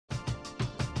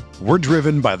We're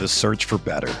driven by the search for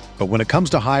better. But when it comes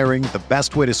to hiring, the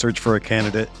best way to search for a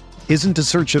candidate isn't to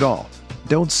search at all.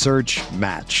 Don't search,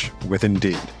 match with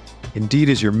Indeed. Indeed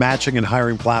is your matching and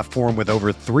hiring platform with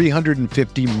over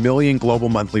 350 million global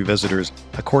monthly visitors,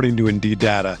 according to Indeed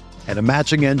data, and a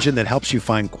matching engine that helps you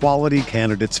find quality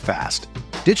candidates fast.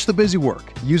 Ditch the busy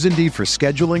work. Use Indeed for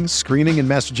scheduling, screening, and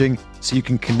messaging so you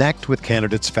can connect with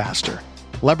candidates faster.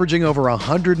 Leveraging over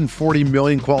 140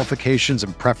 million qualifications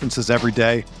and preferences every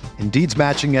day, Indeed's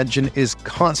matching engine is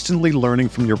constantly learning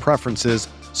from your preferences,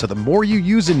 so the more you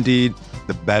use Indeed,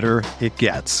 the better it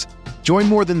gets. Join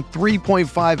more than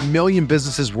 3.5 million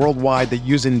businesses worldwide that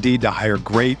use Indeed to hire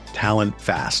great talent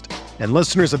fast. And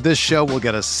listeners of this show will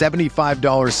get a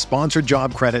 $75 sponsored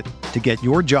job credit to get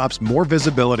your jobs more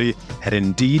visibility at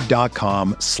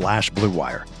Indeed.com/Blue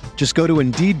Wire. Just go to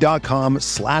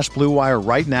Indeed.com/Blue Wire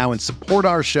right now and support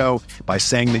our show by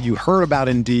saying that you heard about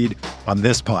Indeed on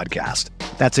this podcast.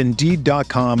 That's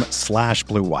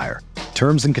Indeed.com/Blue Wire.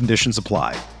 Terms and conditions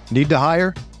apply. Need to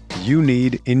hire? You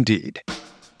need Indeed.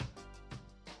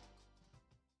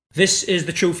 This is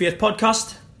the True Faith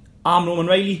Podcast. I'm Roman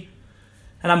Riley,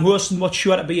 and I'm hosting what's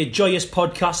sure to be a joyous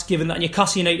podcast given that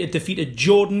Newcastle United defeated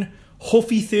Jordan,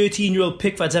 Huffy 13-year-old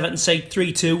Pickford's Everton side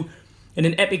 3-2 in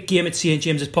an epic game at St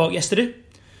James's Park yesterday.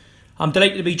 I'm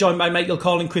delighted to be joined by Michael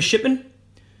Call and Chris Shipman.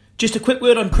 Just a quick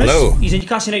word on Chris. Hello. He's a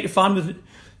Newcastle United fan with...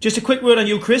 Just a quick word on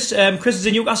you, Chris. Chris is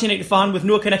a Newcastle United fan with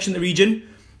no connection to the region,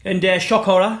 and shock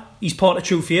horror, he's part of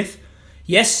True Faith.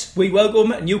 Yes, we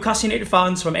welcome Newcastle United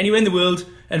fans from anywhere in the world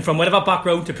and from whatever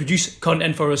background to produce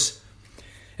content for us.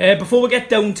 Before we get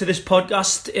down to this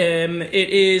podcast, it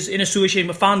is in association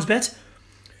with FansBet.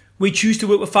 We choose to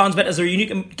work with FansBet as a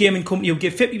unique gaming company who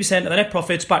give 50% of their net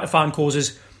profits back to fan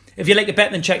causes. If you like a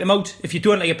bet, then check them out. If you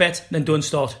don't like a bet, then don't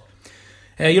start.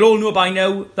 You'll all know by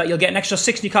now that you'll get an extra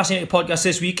 6 Newcastle United podcasts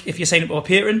this week if you sign up to our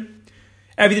Patreon.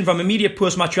 Everything from immediate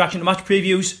post-match reaction to match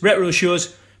previews, retro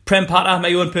shows, Prem Patter,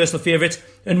 my own personal favourite,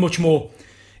 and much more.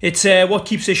 It's what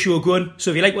keeps this show going,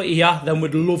 so if you like what you hear, then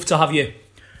we'd love to have you.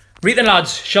 Right then,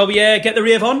 lads, shall we get the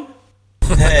rave on?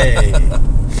 Hey!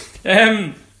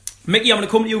 Mickey, I'm going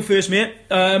to come to you first, mate.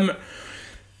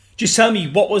 Just tell me,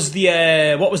 what was the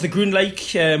ground like?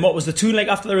 What was the tune like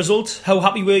after the result? How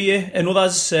happy were you and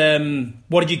others?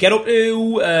 What did you get up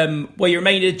to? Were you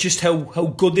reminded just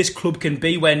how good this club can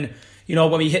be when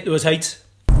we hit those heights?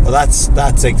 Well,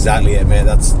 that's exactly it, mate.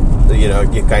 That's,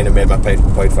 you kind of made my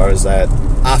point for us there.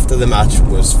 After the match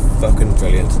was fucking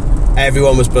brilliant.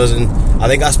 Everyone was buzzing. I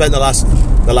think I spent the last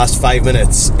 5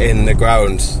 minutes in the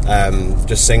ground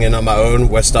just singing on my own,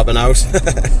 "We're stopping out,"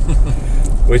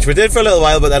 which we did for a little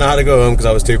while, but then I had to go home because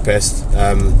I was too pissed.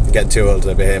 Getting too old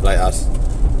to behave like that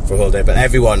for a whole day. But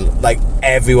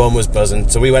everyone was buzzing.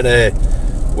 So we went to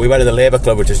the Labour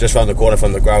Club, which is just round the corner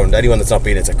from the ground. Anyone that's not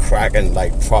been, it's a cracking,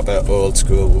 proper old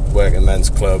school working men's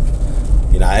club.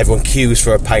 Everyone queues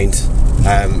for a pint.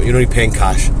 You're only paying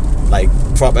cash.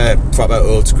 Proper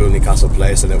old school Newcastle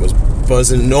place, and it was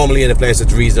buzzing. Normally in a place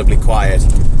that's reasonably quiet,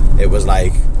 it was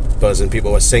buzzing.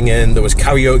 People were singing. There was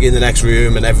karaoke in the next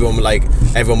room, and everyone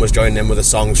was joining in with the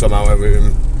songs from our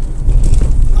room.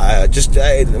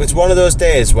 It was one of those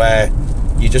days where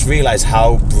you just realise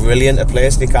how brilliant a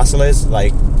place Newcastle is.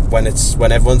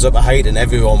 When everyone's up at height, and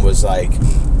everyone was up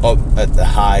at the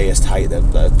highest height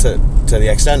to the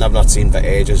extent I've not seen for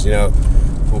ages.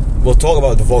 We'll talk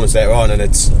about the performance later on, and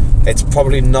it's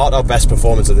probably not our best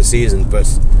performance of the season, but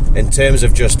in terms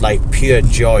of just pure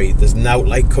joy, there's now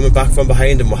coming back from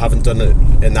behind, and we haven't done it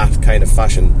in that kind of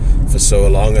fashion for so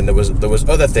long. And there was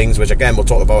other things which again we'll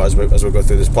talk about as we go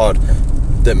through this pod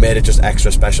that made it just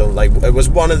extra special. It was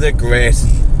one of the great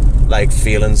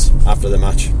feelings after the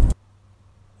match.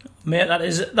 Mate, that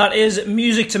is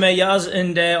music to me, Yaz,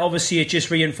 and obviously it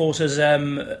just reinforces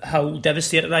how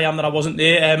devastated I am that I wasn't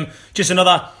there. Just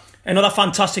another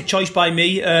fantastic choice by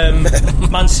me.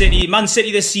 Man City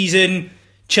this season,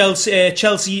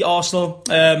 Chelsea, Arsenal,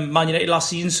 Man United last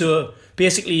season. So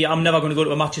basically, I'm never going to go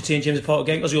to a match at St James's Park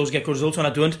again because we always get good results when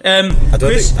I don't. I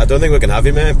don't think we can have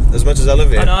you, mate. As much as I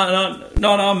love you.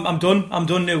 No, I'm done. I'm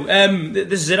done now.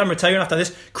 This is it. I'm retiring after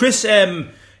this. Chris,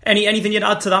 anything you'd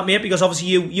add to that, mate? Because obviously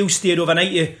you stayed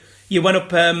overnight. You went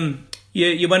up.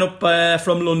 You went up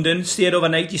from London, stayed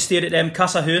overnight. You stayed at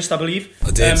Castlehurst, I believe.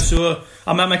 I did. So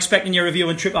I'm expecting your review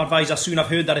on TripAdvisor soon. I've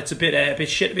heard that it's a bit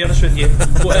shit, to be honest with you.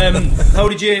 But how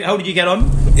did you get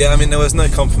on? Yeah, I mean there was no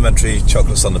complimentary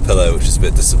chocolates on the pillow, which is a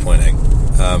bit disappointing.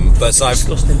 But aside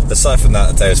from that,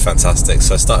 the day was fantastic.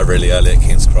 So I started really early at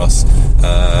King's Cross,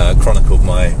 chronicled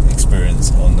my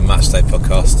experience on the Matchday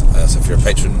podcast. So if you're a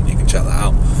patron, you can check that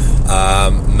out.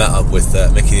 Met up with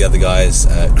Mickey, the other guys,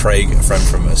 Craig, a friend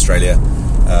from Australia,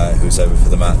 who was over for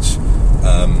the match.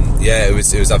 It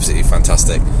was absolutely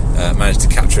fantastic. Managed to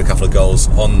capture a couple of goals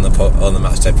on the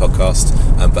Matchday podcast,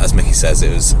 but as Mickey says,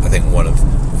 it was, I think, one of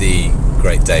the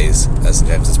great days at St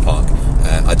James's Park.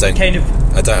 I don't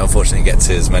unfortunately get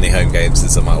to as many home games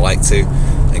as I might like to,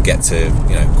 and get to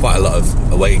quite a lot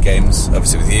of away games,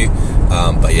 obviously with you.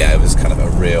 But yeah, it was kind of a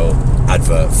real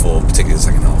advert for, particularly the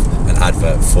second half, an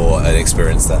advert for an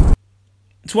experience there.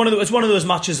 It's one of those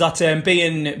matches that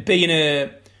being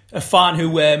a fan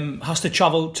who has to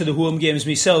travel to the home games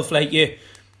myself,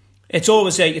 it's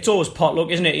always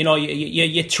potluck, isn't it?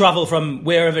 You travel from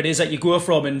wherever it is that you go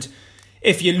from, and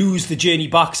if you lose, the journey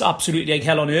back's absolutely like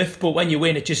hell on earth. But when you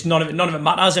win, it just none of it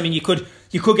matters. I mean, you could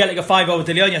get like a 5-hour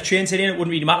delay on your train today, and it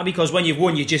wouldn't really matter, because when you've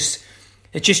won, it just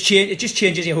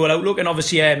changes your whole outlook. And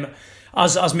obviously,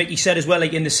 as Mickey said as well,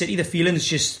 like in the city, the feeling's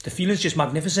just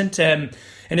magnificent, and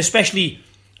especially,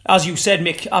 as you said,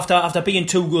 Mick, after being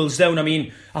 2 goals down. I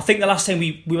mean, I think the last time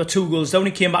we were 2 goals down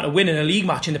and came back to win in a league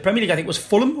match in the Premier League, I think it was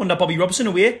Fulham under Bobby Robson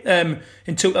away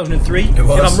in 2003. If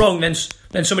I'm wrong, then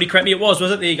somebody correct me. It was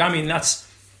it? I mean, that's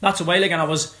a while ago, and I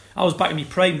was back in my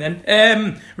prime then.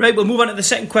 Right, we'll move on to the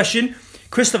second question.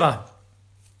 Christopher,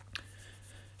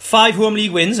 5 home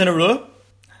league wins in a row.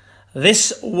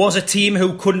 This was a team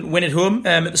who couldn't win at home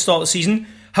at the start of the season.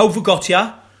 How have we got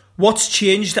here? What's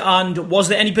changed, and was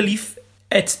there any belief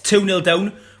at 2-0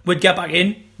 down we'd get back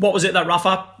in? What was it that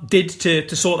Rafa did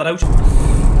to sort that out?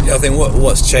 Yeah, I think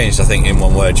what's changed, I think in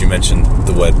one word, you mentioned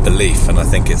the word belief, and I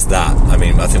think it's that. I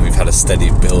mean, I think we've had a steady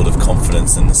build of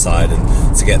confidence in the side,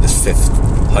 and to get this 5th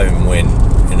home win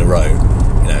in a row,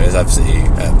 is absolutely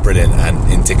brilliant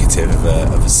and indicative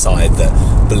of a side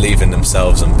that believe in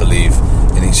themselves and believe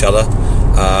in each other.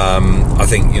 I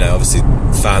think, obviously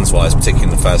fans-wise,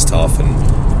 particularly in the first half,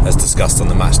 and as discussed on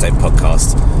the Matchday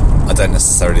podcast, I don't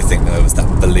necessarily think there was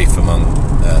that belief among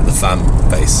the fan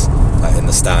base in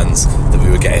the stands that we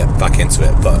would get back into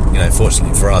it. But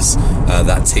fortunately for us,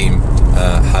 that team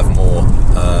have more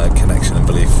connection and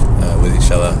belief with each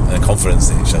other and confidence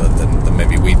in each other than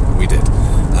maybe we did.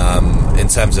 In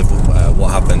terms of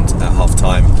what happened at half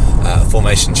time,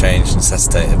 formation change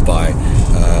necessitated by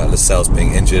Lascelles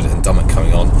being injured and Dummett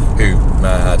coming on, who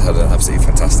had an absolutely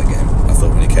fantastic game, I thought,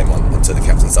 when he came on into the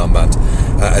captain's armband,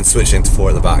 and switching to 4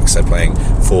 at the back, so playing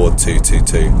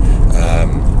 4-2-2-2,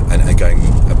 and going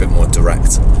a bit more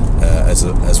direct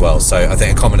as well. So I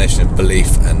think a combination of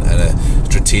belief and a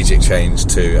strategic change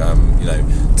to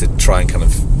try and kind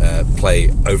of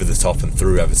play over the top and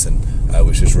through Everton,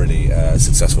 which was really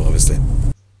successful, obviously.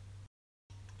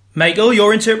 Michael,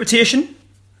 your interpretation?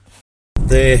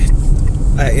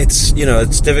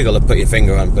 It's difficult to put your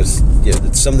finger on, but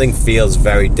something feels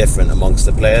very different amongst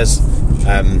the players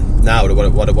now to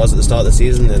what it was at the start of the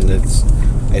season, and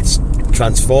it's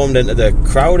transformed into the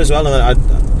crowd as well.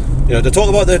 And to talk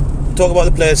about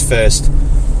the players first,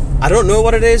 I don't know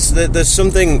what it is. There's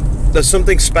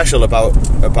something special about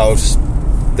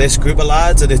this group of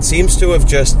lads, and it seems to have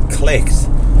just clicked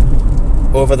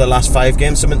over the last 5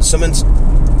 games. Something's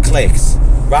clicked.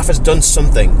 Rafa's done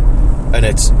something, and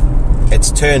it's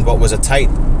turned what was a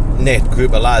tight-knit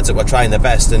group of lads that were trying their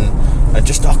best and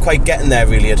just not quite getting there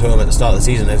really at home at the start of the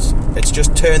season. It's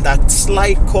just turned that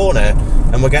slight corner,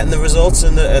 and we're getting the results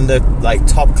and the like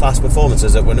top-class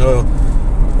performances that we know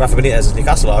Rafa Benitez and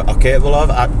Newcastle are capable of.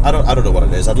 I don't know what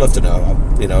it is. I'd love to know.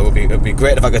 It would be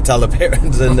great if I could tell the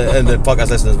parents and the podcast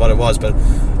listeners what it was, but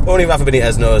only Rafa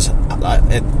Benitez knows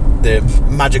the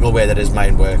magical way that his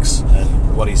mind works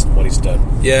and what he's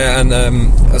done. Yeah, and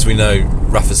as we know,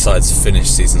 Rafa's side's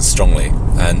finished season strongly,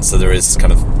 and so there is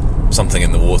kind of something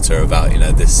in the water about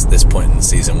this point in the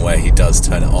season where he does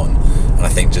turn it on, and I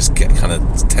think just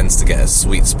tends to get a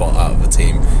sweet spot out of the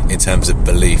team in terms of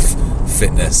belief,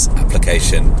 fitness,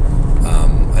 application,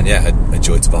 and a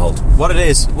joy to behold. What it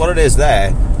is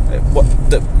there,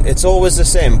 it's always the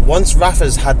same. Once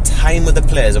Rafa's had time with the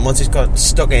players, and once he's got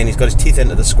stuck in, he's got his teeth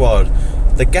into the squad,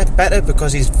 they get better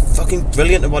because he's fucking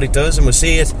brilliant at what he does, and we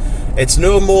see it. It's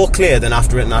no more clear than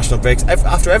after international breaks.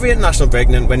 After every international break,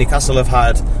 and when Newcastle have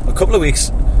had a couple of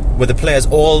weeks with the players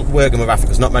all working with Rafa,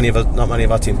 because not many of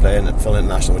our team play in full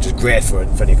international, which is great for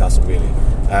Newcastle, really.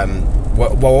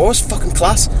 We're always fucking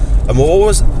class, and we're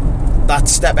always that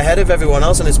step ahead of everyone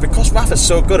else, and it's because Rafa's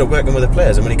so good at working with the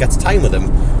players, and when he gets time with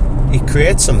them, he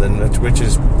creates something which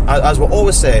is, as we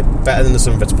always say, better than the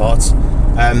sum of its parts.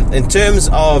 In terms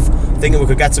of thinking we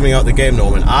could get something out of the game,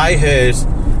 Norman,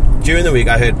 during the week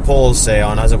I heard Paul say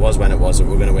on As It Was When It Was that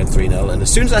we're going to win 3-0, and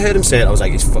as soon as I heard him say it, I was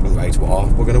like, he's fucking right,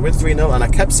 we're going to win 3-0, and I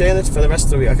kept saying it for the rest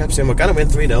of the week. I kept saying, we're going to win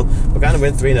 3-0, we're going to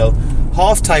win 3-0.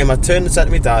 Half time I turned and said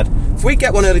to my dad, if we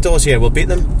get one early doors here, we'll beat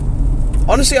them.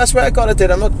 Honestly, I swear to God I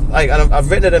did. I'm not like, and I've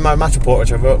written it in my match report,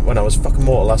 which I wrote when I was fucking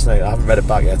mortal last night. I haven't read it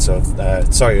back yet, so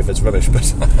sorry if it's rubbish,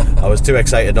 but I was too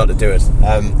excited not to do it.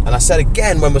 And I said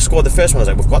again when we scored the first one, I was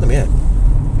like, we've got them here.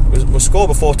 We scored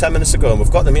before 10 minutes ago, and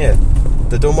we've got them here.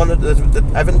 They don't want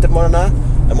Everton didn't want an hour,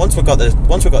 and once we got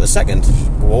the second,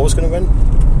 we're always going to win.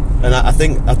 And I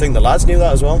think the lads knew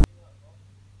that as well.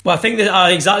 Well, I think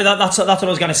that, exactly that's what I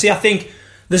was going to say. I think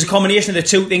there's a combination of the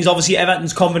two things. Obviously,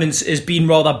 Everton's confidence has been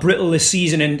rather brittle this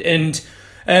season, and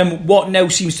what now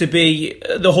seems to be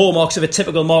the hallmarks of a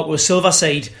typical Marco Silva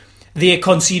side. They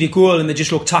concede a goal and they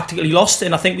just look tactically lost,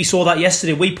 and I think we saw that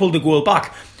yesterday. We pulled the goal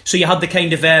back, so you had the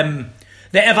kind of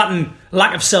the Everton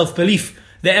lack of self-belief,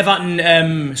 the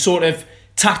Everton sort of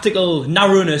tactical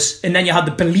narrowness, and then you had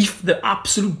the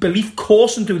absolute belief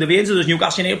coursing through the veins of those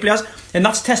Newcastle United players, and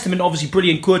that's testament, obviously,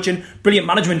 brilliant coaching, brilliant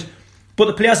management. But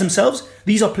the players themselves,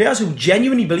 these are players who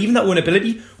genuinely believe in their own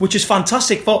ability, which is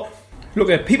fantastic. Look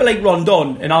at people like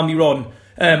Rondon and Almiron.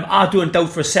 I don't doubt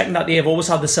for a second that they have always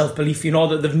had the self-belief,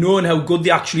 that they've known how good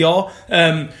they actually are.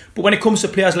 But when it comes to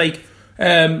players like,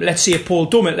 let's say, Paul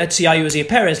Dummett, let's say Jose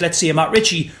Perez, let's say Matt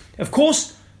Ritchie, of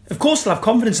course they'll have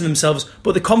confidence in themselves,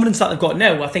 but the confidence that they've got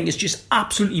now, I think, is just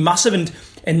absolutely massive,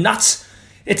 and that's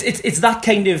it's that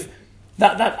kind of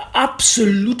that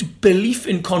absolute belief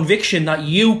and conviction that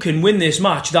you can win this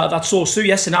match that saw through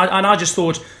yesterday, and I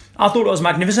thought it was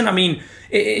magnificent. I mean,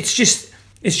 it's just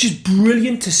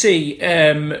brilliant to see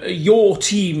your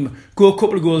team go a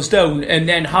couple of goals down and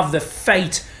then have the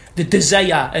fight, the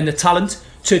desire, and the talent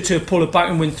to pull it back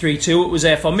and win 3-2. It was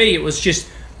for me.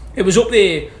 It was up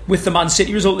there with the Man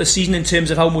City result this season in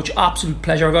terms of how much absolute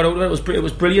pleasure I got out of it. It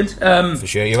was brilliant. For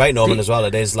sure, you're right, Norman, as well.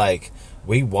 It is like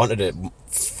we wanted it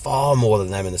far more than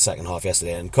them in the second half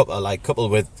yesterday, and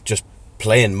coupled with just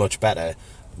playing much better,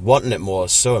 wanting it more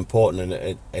is so important,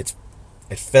 and it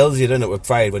fills you, doesn't it, with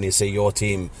pride when you see your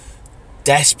team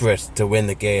desperate to win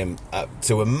the game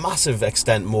to a massive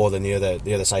extent more than the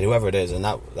other side, whoever it is, and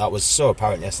that was so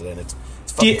apparent yesterday, and it's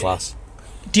fucking class.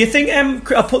 Do you think,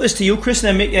 I'll put this to you, Chris,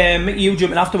 and then make you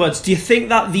jump in afterwards, do you think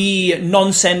that the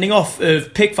non-sending off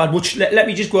of Pickford, which let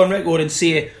me just go on record and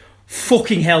say,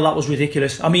 fucking hell, that was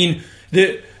ridiculous. I mean,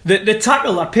 the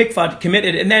tackle that Pickford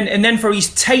committed, and then for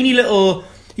his tiny little,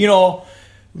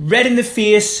 red in the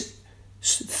face,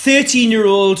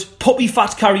 13-year-old puppy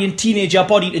fat carrying teenager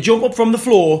body to jump up from the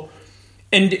floor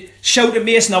and shout at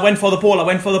Mason, I went for the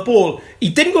ball. He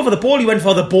didn't go for the ball, he went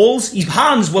for the balls. His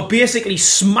hands were basically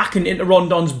smacking into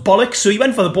Rondon's bollocks, so he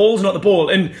went for the balls, not the ball.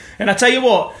 And I tell you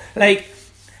what,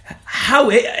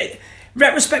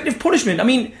 retrospective punishment. I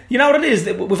mean, you know what it is?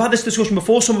 We've had this discussion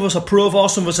before. Some of us are pro VAR,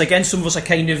 some of us are against, some of us are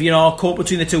kind of, caught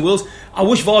between the two worlds. I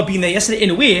wish VAR had been there yesterday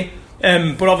in a way,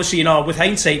 but obviously, with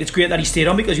hindsight, it's great that he stayed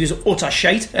on because he was utter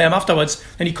shite afterwards,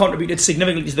 and he contributed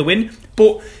significantly to the win.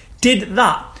 But did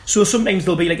that. So sometimes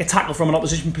there'll be like a tackle from an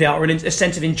opposition player or a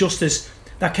sense of injustice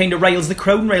that kind of riles the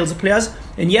crowd and riles the players.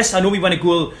 And yes, I know we went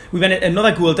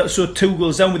another goal, so 2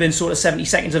 goals down within sort of 70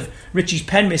 seconds of Richie's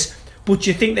pen miss. But do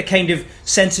you think the kind of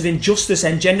sense of injustice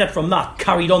engendered from that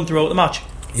carried on throughout the match?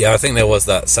 Yeah, I think there was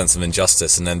that sense of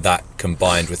injustice, and then that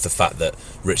combined with the fact that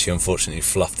Richie unfortunately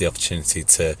fluffed the opportunity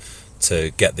to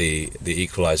get the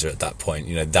equaliser at that point.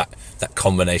 That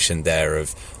combination there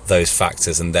of those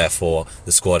factors, and therefore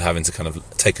the squad having to kind of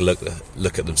take a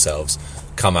look at themselves,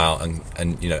 come out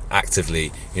and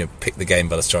actively pick the game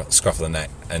by the scruff of the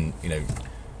neck, and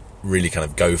really kind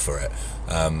of go for it.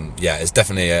 It's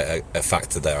definitely a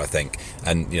factor there, I think,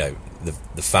 and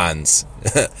the fans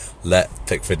let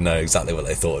Pickford know exactly what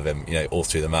they thought of him, all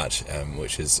through the match,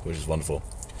 which is wonderful.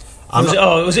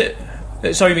 Was it?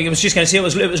 Sorry, Mick, I was just going to say it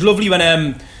was lovely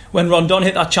when Rondon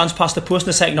hit that chance past the post in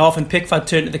the second half, and Pickford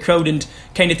turned to the crowd and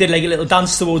kind of did like a little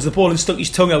dance towards the ball and stuck his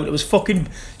tongue out. It was fucking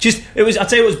I'd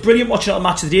say it was brilliant watching that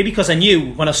match of the day, because I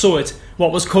knew when I saw it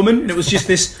what was coming, and it was just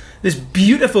this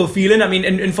beautiful feeling. I mean,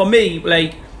 and for me,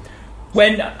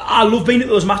 when I love being at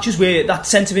those matches where that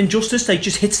sense of injustice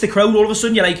just hits the crowd all of a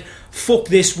sudden, you're like, fuck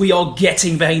this, we are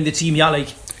getting behind the team.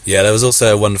 Yeah, there was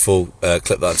also a wonderful clip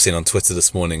that I've seen on Twitter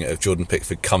this morning of Jordan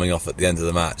Pickford coming off at the end of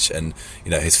the match, and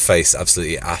his face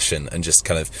absolutely ashen and just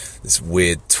kind of this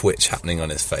weird twitch happening on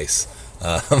his face.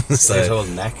 His whole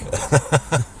neck.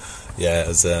 Yeah, it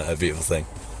was a beautiful thing.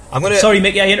 Sorry,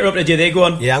 Mick, I interrupted you there. Go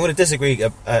on. Yeah, I'm going to disagree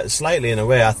slightly in a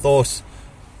way. I thought,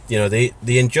 the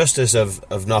injustice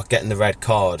of not getting the red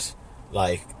card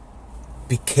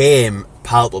became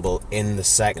palpable in the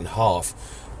second half.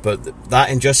 But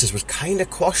that injustice was kind of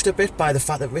quashed a bit by the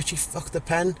fact that Richie fucked the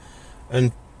pen,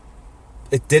 and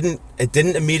it didn't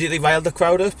immediately rile the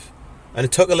crowd up. And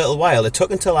it took a little while. It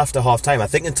took until after half time. I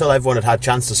think until everyone had had a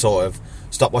chance to sort of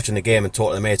stop watching the game and talk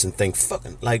to their mates and think,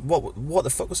 fucking, like, what the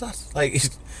fuck was that? Like,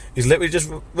 he's literally just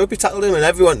rugby tackled him, and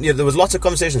everyone, there was lots of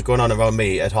conversations going on around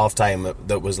me at half time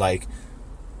that was like,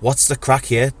 what's the crack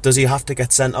here? Does he have to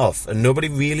get sent off? And nobody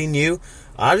really knew.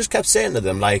 And I just kept saying to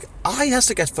them, like, he has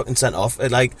to get fucking sent off.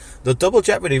 Like, the double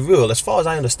jeopardy rule, as far as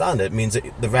I understand it, means that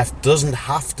the ref doesn't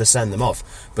have to send them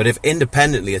off. But if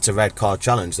independently it's a red card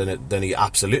challenge, then he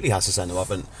absolutely has to send them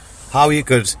off. And how you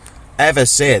could ever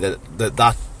say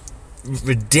that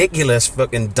ridiculous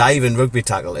fucking diving rugby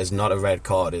tackle is not a red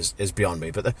card is beyond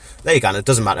me. But there you go, and it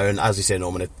doesn't matter. And as you say,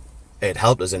 Norman, it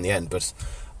helped us in the end. But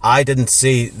I didn't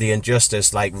see the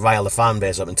injustice like rile the fan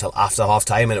base up until after half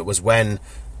time, and it was when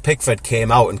Pickford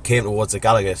came out and came towards the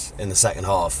Gallagher in the second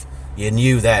half. You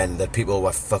knew then that people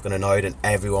were fucking annoyed and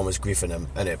everyone was griefing him,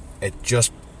 and it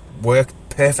just worked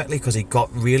perfectly because he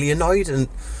got really annoyed and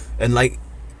like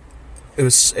it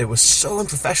was so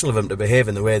unprofessional of him to behave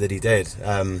in the way that he did.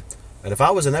 And if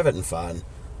I was an Everton fan,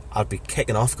 I'd be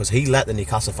kicking off because he let the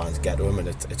Newcastle fans get to him, and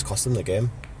it's cost them the game.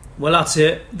 Well, that's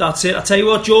it. I tell you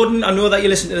what, Jordan, I know that you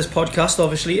listen to this podcast,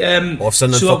 obviously. Or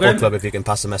Sunderland Football Club, if you can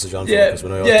pass the message on, because we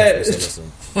know you're definitely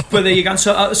listening. But there you go.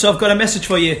 So I've got a message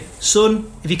for you,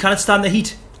 son. If you can't stand the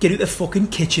heat, get out the fucking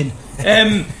kitchen.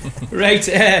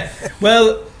 Right.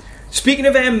 Well, speaking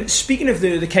of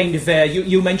the kind of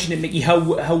you mentioned it, Mickey, how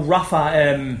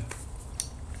Rafa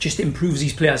just improves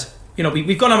these players. You know,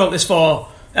 we've gone about this for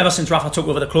ever since Rafa took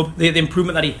over the club. The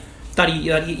improvement that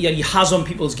he has on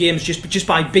people's games just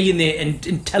by being there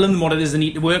and telling them what it is they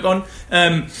need to work on.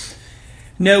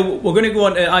 Now we're going to go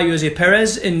on to Ayoze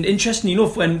Perez, and interestingly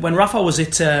enough, when Rafa was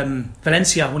at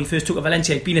Valencia, when he first took at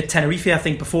Valencia, he'd been at Tenerife I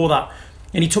think before that,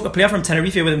 and he took a player from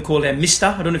Tenerife with him called Mister.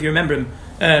 I don't know if you remember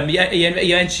him. He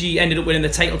eventually ended up winning the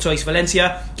title twice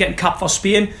Valencia, getting capped for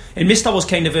Spain, and Mister was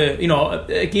kind of a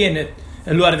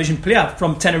lower division player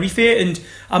from Tenerife, and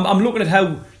I'm looking at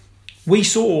how we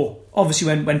saw,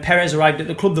 obviously, when Perez arrived at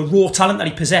the club, the raw talent that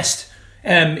he possessed.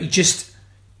 He just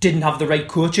didn't have the right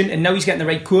coaching, and now he's getting the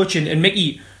right coaching. And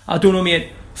Mickey, I don't know, mate,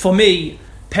 for me,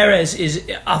 Perez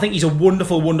I think he's a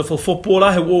wonderful, wonderful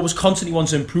footballer who always constantly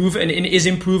wants to improve and is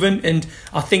improving. And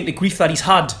I think the grief that he's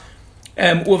had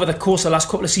over the course of the last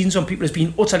couple of seasons on people has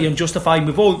been utterly unjustified.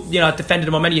 We've all defended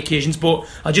him on many occasions, but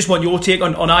I just want your take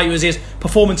on Ayoze's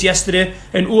performance yesterday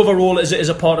and overall as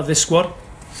a part of this squad.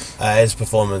 His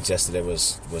performance yesterday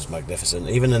was magnificent.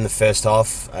 Even in the first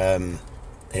half,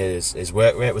 his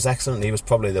work rate was excellent. He was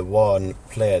probably the one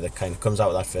player that kind of comes out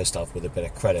of that first half with a bit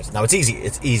of credit. Now it's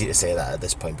easy to say that at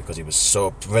this point because he was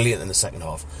so brilliant in the second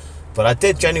half. But I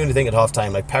did genuinely think at half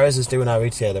time, like, Perez is doing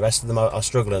alright here. The rest of them are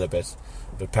struggling a bit,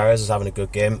 but Perez is having a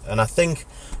good game. And I think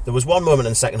there was one moment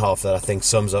in the second half that I think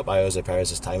sums up Ayoze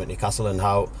Perez's time at Newcastle and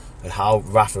how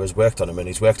Rafa has worked on him, and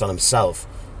he's worked on himself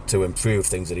to improve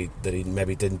things that he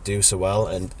maybe didn't do so well.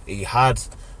 And he had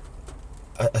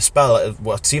a spell,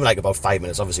 what seemed like about 5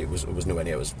 minutes. Obviously it was nowhere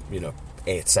near. It was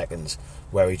 8 seconds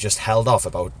where he just held off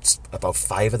about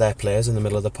 5 of their players in the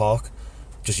middle of the park,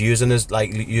 just using his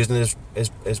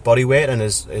body weight and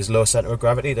his low centre of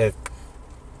gravity to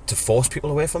force people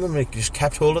away from him. And he just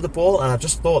kept hold of the ball, and I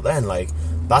just thought then, like,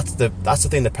 that's the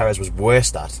thing that Perez was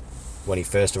worst at when he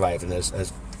first arrived, and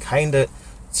has kind of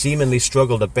seemingly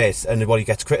struggled a bit, and what he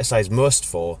gets criticised most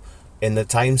for in the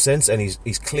time since, and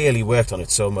he's clearly worked on it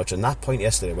so much. And that point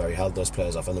yesterday where he held those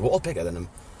players off, and they were all bigger than him,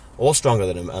 all stronger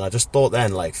than him, and I just thought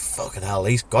then, like, fucking hell,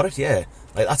 he's got it, yeah.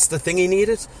 Like, that's the thing he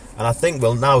needed, and I think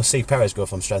we'll now see Perez go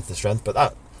from strength to strength.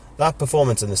 But that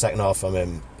performance in the second half from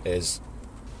him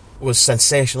was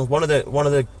sensational. One of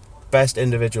the best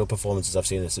individual performances I've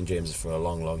seen at St James's for a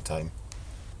long, long time.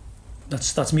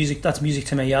 That's music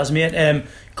to my ears, mate.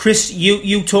 Chris,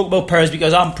 you talk about Perez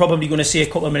because I'm probably going to say a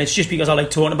couple of minutes just because I like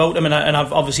talking about him, and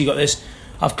I've obviously got this.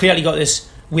 I've clearly got this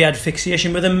weird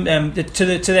fixation with him to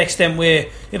the extent where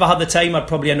if I had the time, I'd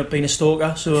probably end up being a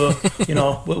stalker. So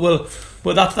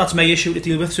well, that's my issue to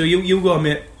deal with. So you go on,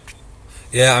 mate.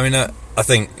 Yeah, I mean, I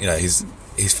think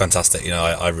he's fantastic.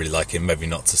 I really like him. Maybe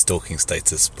not to stalking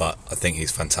status, but I think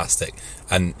he's fantastic.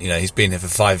 And he's been here for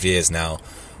 5 years now.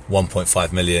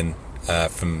 1.5 million.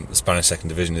 From the Spanish second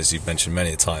division, as you've mentioned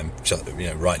many a time,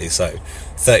 rightly so.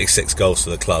 36 goals for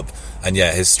the club, and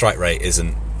his strike rate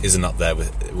isn't up there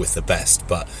with the best,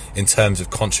 but in terms of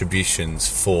contributions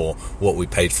for what we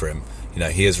paid for him,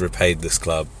 he has repaid this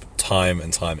club time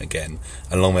and time again,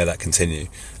 and long may that continue.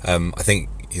 I think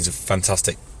he's a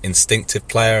fantastic instinctive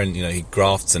player, and he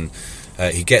grafts and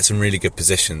he gets in really good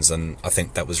positions, and I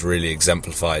think that was really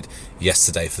exemplified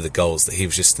yesterday for the goals, that he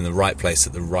was just in the right place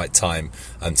at the right time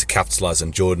to capitalise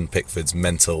on Jordan Pickford's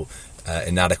mental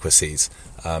inadequacies,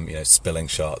 spilling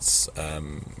shots,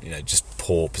 just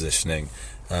poor positioning,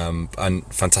 and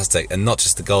fantastic. And not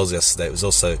just the goals yesterday, it was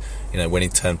also, when he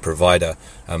turned provider,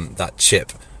 that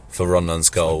chip for Rondon's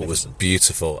goal was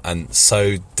beautiful and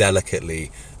so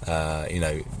delicately,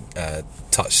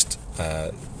 touched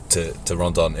to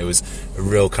Rondon. It was a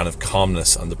real kind of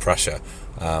calmness under pressure.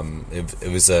 It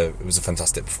was a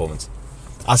fantastic performance.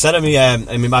 I said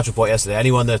in my match report yesterday,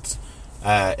 anyone that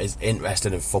is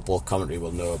interested in football commentary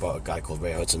will know about a guy called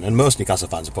Ray Hudson, and most Newcastle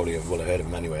fans will have heard of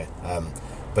him anyway.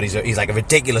 But he's like a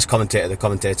ridiculous commentator that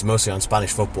commentates mostly on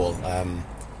Spanish football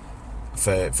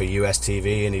for US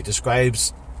TV, and he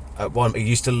describes he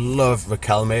used to love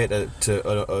Riquelme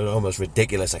to an almost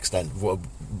ridiculous extent,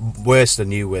 worse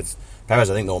than you with Perez.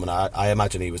 I think, Norman, I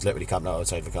imagine he was literally camping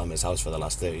outside Riquelme's house for the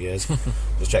last 30 years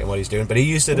just checking what he's doing. But he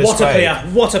used to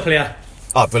describe... What a player.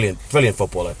 Oh, brilliant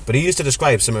footballer. But he used to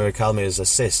describe some of Riquelme's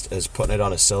assist as putting it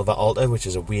on a silver altar, which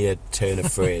is a weird turn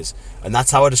of phrase. And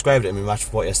that's how I described it in my match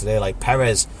report yesterday. Like,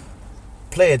 Perez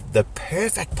played the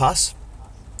perfect pass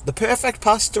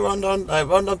to Rondon.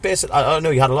 Rondon basically, I don't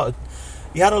know, he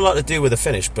had a lot to do with the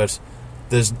finish, but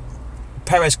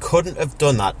Perez couldn't have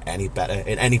done that any better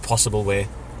in any possible way.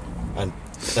 And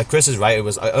Chris is right, it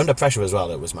was under pressure as well.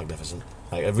 It was magnificent.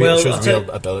 Like, it really shows real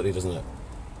ability, doesn't it?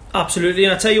 Absolutely.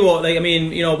 And I tell you what,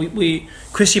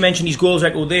 Chris, you mentioned his goals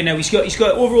record there. Now he's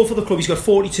got overall for the club, he's got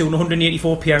 42 and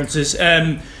 184 appearances.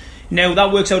 Now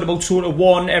that works out about sort of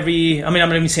one every. I'm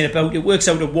not even saying about. It works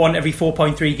out at one every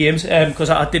 4.3 games. Because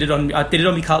I did it on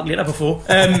my calculator before.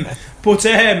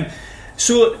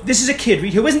 So this is a kid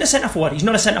who isn't a centre forward. He's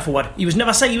not a centre forward. He was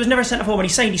never a centre forward when he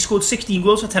signed. He scored 16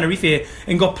 goals for Tenerife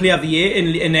and got Player of the Year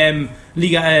in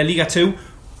Liga 2.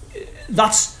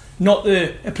 That's not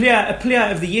a player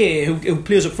of the year who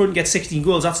plays up front and gets 16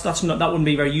 goals. That wouldn't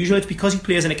be very usual. It's because he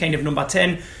plays in a kind of number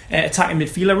 10 attacking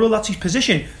midfielder role. That's his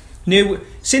position. Now,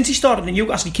 since he started in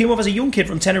Newcastle, he came over as a young kid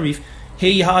from Tenerife.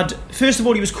 He had, first of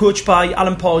all, he was coached by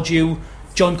Alan Pardew,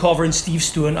 John Carver and Steve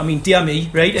Stone. I mean, dear me,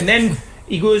 right? And then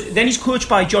he's coached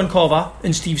by John Carver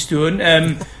and Steve Stone.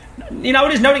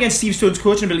 It is now against Steve Stone's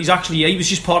coaching abilities. Actually, he was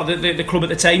just part of the club at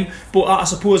the time. But I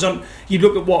suppose you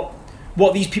look at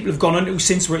what these people have gone on to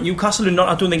since we're at Newcastle, and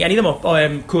I don't think any of them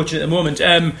are coaching at the moment.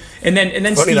 And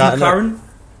then Steve McLaren.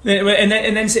 And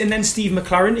then Steve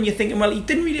McLaren, and you're thinking, well, he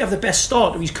didn't really have the best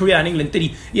start of his career in England, did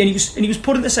he? Yeah, and he was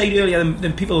put in the side earlier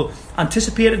than people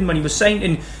anticipated, and when he was signed,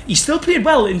 and he still played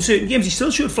well in certain games. He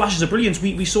still showed flashes of brilliance.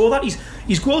 We saw that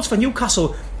his goals for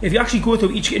Newcastle. If you actually go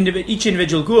through each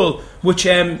individual goal, which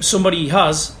somebody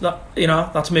has,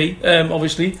 that's me,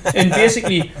 obviously, and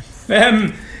basically.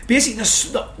 Basically,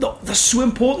 they're so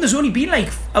important. There's only been out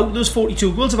of those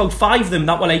 42 goals, about 5 of them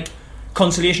that were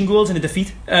consolation goals in a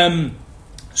defeat.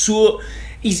 So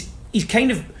he's kind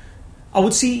of, I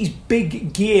would say his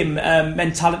big game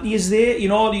mentality is there.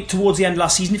 Towards the end of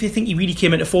last season, if you think he really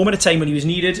came into form at a time when he was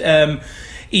needed.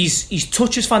 His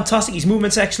touch is fantastic. His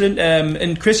movement's excellent.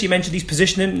 And Chris, you mentioned his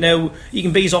positioning. Now he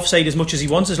can be his offside as much as he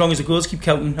wants, as long as the goals keep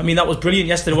counting. I mean, that was brilliant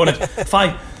yesterday. What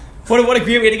a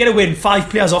great way to get a win! 5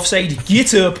 players offside.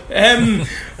 Get up!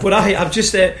 But I'm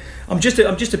just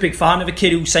a big fan of a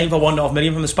kid who signed for $1.5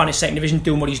 million from the Spanish second division,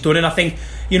 doing what he's done. And I think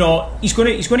he's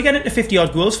going to get into 50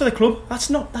 odd goals for the club. That's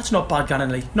not bad gunning,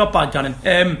 Lee. Not bad gunning.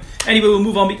 Anyway, we'll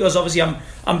move on because obviously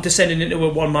I'm descending into a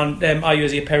one-man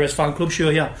IUSA Perez fan club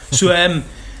show here. So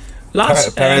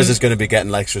lads, Perez is going to be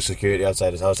getting extra security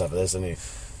outside his house after this, isn't he?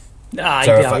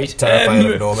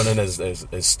 Terrifying of Norman and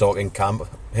his stalking camp.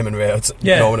 Him and Ray Hudson.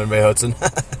 Yeah. Norman and Ray Hudson.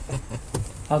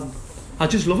 I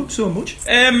just love him so much.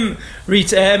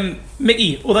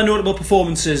 Mickey, other notable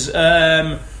performances.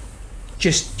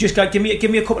 Just give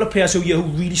me a couple of players who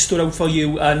really stood out for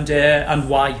you and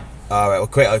why. All right. Well,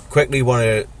 I quickly want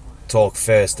to talk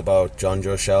first about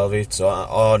Jonjo Shelvey. So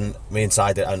on me and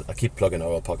Side, and I keep plugging our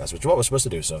old podcast, which is what we're supposed to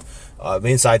do. So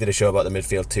me and Side did a show about the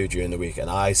midfield too during the week, and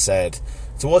I said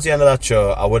towards the end of that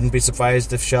show I wouldn't be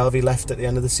surprised if Shelvey left at the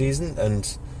end of the season,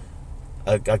 and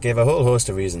I gave a whole host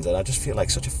of reasons, and I just feel like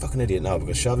such a fucking idiot now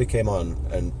because Shelvey came on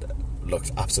and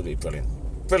looked absolutely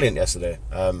brilliant yesterday,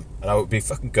 and I would be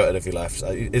fucking gutted if he left.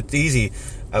 It's easy.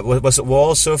 We're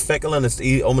all so fickle, and it's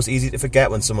almost easy to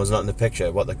forget when someone's not in the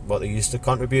picture what they used to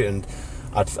contribute. And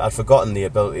I'd forgotten the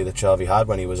ability that Shelvey had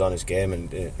when he was on his game,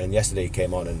 and yesterday he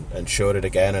came on and showed it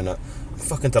again. And I'm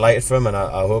fucking delighted for him, and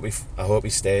I hope he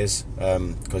stays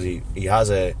because he has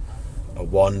a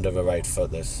wand of a right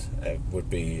foot that would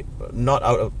be not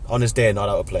on his day, not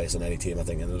out of place in any team, I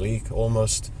think, in the league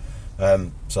almost.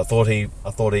 So I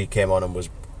thought he came on and was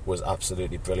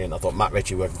absolutely brilliant. I thought Matt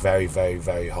Ritchie worked very, very,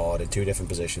 very hard in 2 different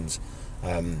positions,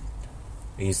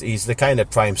 He's the kind of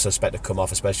prime suspect to come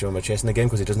off, especially when we're chasing the game,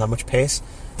 because he doesn't have much pace.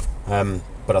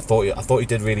 But I thought he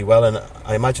did really well, and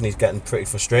I imagine he's getting pretty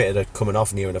frustrated at coming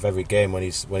off near enough every game when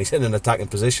he's in an attacking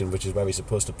position, which is where he's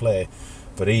supposed to play.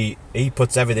 But he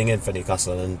puts everything in for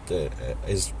Newcastle, and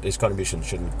his contribution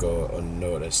shouldn't go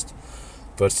unnoticed.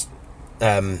 But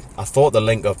I thought the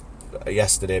link up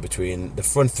yesterday between the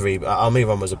front three,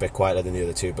 Almiron was a bit quieter than the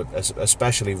other two, but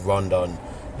especially Rondon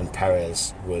and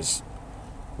Perez was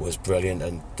brilliant,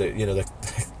 and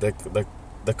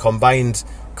the combined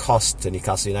cost to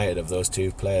Newcastle United of those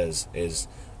two players is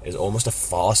almost a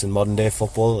farce in modern day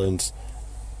football, and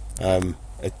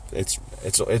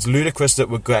it's ludicrous that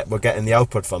we're getting the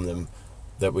output from them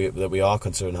that we are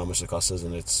considering how much it costs us,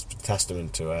 and it's a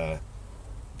testament to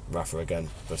Rafa again.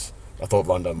 But I thought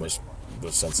Rondon was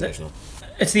sensational.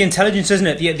 It's the intelligence, isn't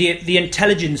it? The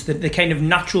intelligence, the kind of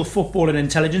natural footballing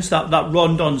intelligence that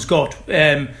Rondon's got.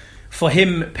 For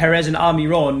him, Perez and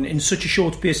Almiron in such a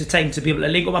short space of time to be able to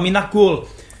link up. I mean, that goal,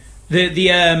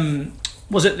 the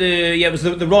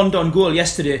Rondon goal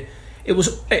yesterday. It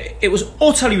was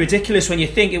utterly ridiculous when you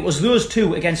think it was those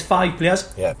two against 5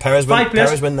 players. Yeah, Perez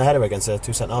win the header against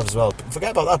 2 centre halves as well.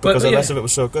 Forget about that because the rest of it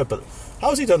was so good. But how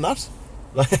has he done that?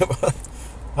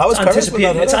 How was Perez win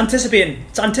that header? It's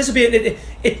anticipating.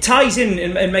 It ties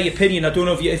in my opinion. I don't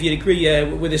know if you agree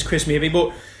with this, Chris, maybe,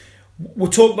 but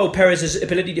we'll talk about Perez's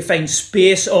ability to find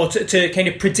space or to kind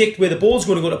of predict where the ball's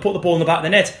going to go to put the ball in the back of the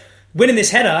net. Winning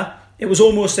this header, it was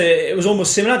almost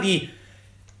similar.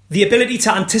 The ability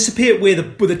to anticipate where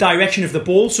the direction of the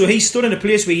ball. So he stood in a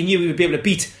place where he knew he would be able to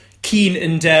beat Keane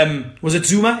and was it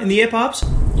Zuma in the air, perhaps?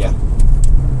 Yeah,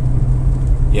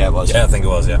 it was. Yeah, I think it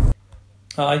was. Yeah.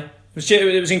 Aye,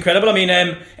 it was incredible. I mean,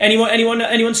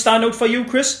 anyone stand out for you,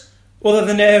 Chris? Other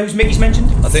than who's Mickey's mentioned?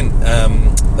 I think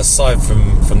aside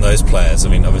from those players, I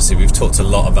mean, obviously we've talked a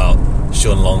lot about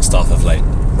Sean Longstaff of late,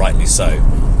 rightly so.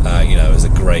 As a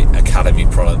great academy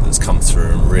product that's come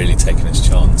through and really taken its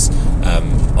chance.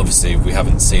 Obviously, we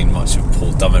haven't seen much of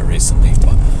Paul Dummett recently,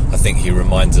 but I think he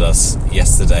reminded us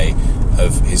yesterday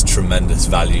of his tremendous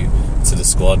value to the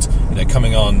squad.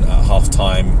 Coming on at half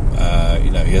time,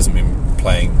 he hasn't been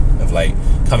playing of late.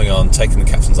 Coming on, taking the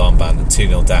captain's armband at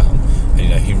 2-0 down,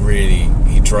 and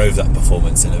he drove that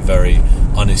performance in a very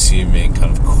unassuming,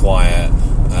 kind of quiet,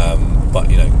 but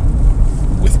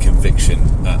with conviction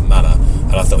manner.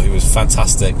 And I thought he was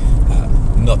fantastic,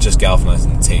 not just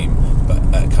galvanising the team, but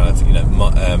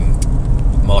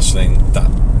marshalling that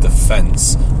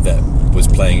defence that was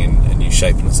playing in a new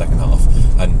shape in the second half.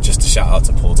 And just to shout out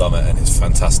to Paul Dummett and his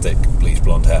fantastic bleach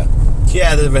blonde hair.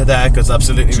 Yeah, the red hair was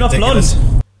absolutely ridiculous.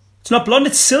 It's not blonde,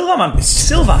 it's silver, man. It's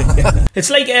silver. Yeah. It's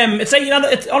like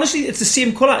honestly, it's the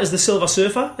same colour as the Silver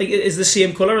Surfer. Like, it's the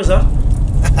same colour as that.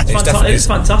 It's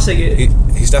fantastic.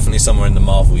 He's definitely somewhere in the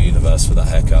Marvel universe for that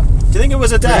haircut. Do you think it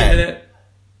was a dare?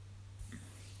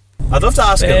 I'd love to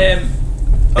ask him.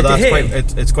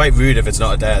 It's quite rude if it's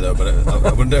not a dare, though. But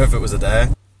I wonder if it was a dare.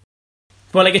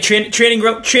 Well, like a training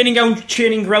ground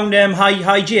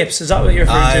high japes. Is that what you're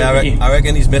referring to? I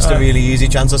reckon he's missed a really easy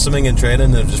chance of something in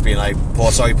training and just being like,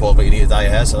 sorry, Paul, but you need to dye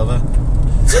your hair silver.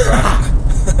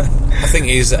 I think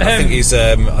he's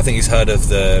heard of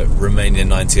the Romanian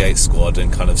 '98 squad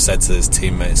and kind of said to his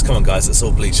teammates, "Come on, guys, let's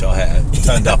all bleach our hair."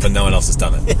 Turned up and no one else has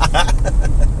done it.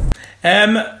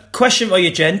 Question for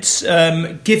you, gents.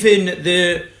 Given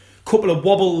the couple of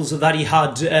wobbles that he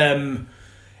had, and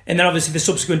then obviously the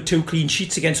subsequent 2 clean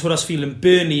sheets against Huddersfield and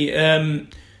Burnley, how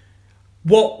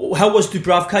was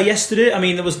Dubravka yesterday? I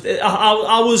mean, there was.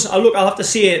 I'll have to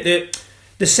say that.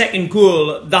 The second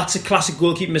goal, that's a classic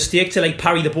goalkeeping mistake to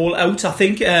parry the ball out, I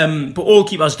think. But all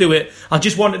keepers do it. I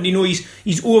just wanted to know his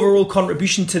overall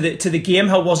contribution to the game.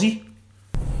 How was he?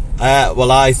 Well,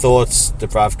 I thought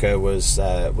Dubravka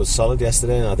was solid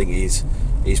yesterday, and I think he's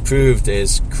proved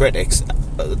his critics.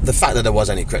 The fact that there was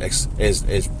any critics is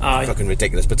fucking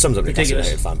ridiculous. But sums up the Newcastle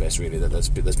United fan base, really. That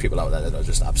there's people out there that are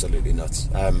just absolutely nuts.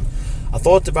 I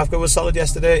thought Dubravka was solid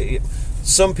yesterday.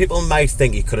 Some people might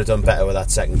think he could have done better with that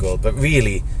second goal, but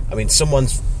really, I mean,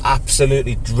 someone's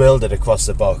absolutely drilled it across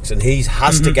the box, and he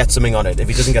has to get something on it. If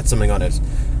he doesn't get something on it,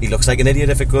 he looks like an idiot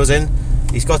if it goes in.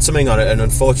 He's got something on it, and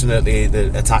unfortunately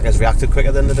the attackers reacted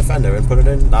quicker than the defender and put it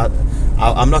in.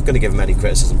 I'm not going to give him any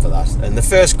criticism for that. And the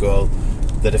first goal,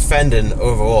 the defending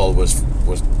overall was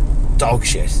dog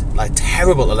shit.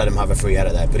 Terrible to let him have a free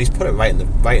header there, but he's put it right in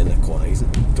the corner.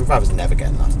 The Rav's never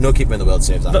getting that. No keeper in the world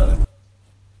saves that header.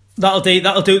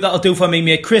 That'll do for me,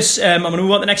 mate. Chris, I'm going to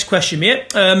move on to the next question,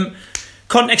 mate.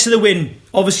 Context of the win.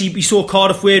 Obviously, we saw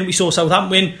Cardiff win, we saw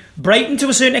Southampton win, Brighton to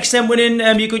a certain extent winning.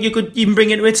 You could even bring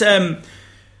into it.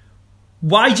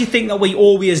 why do you think that we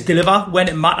always deliver when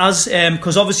it matters?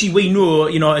 Because obviously we know,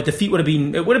 a defeat would have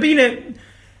been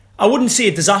I wouldn't say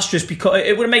disastrous, because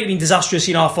it would have maybe been disastrous,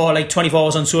 for like 24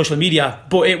 hours on social media,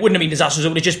 but it wouldn't have been disastrous. It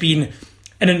would have just been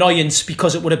an annoyance,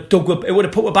 because it would have put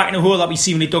us back in a hole that we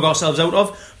seemingly dug ourselves out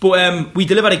of. But we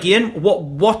delivered again.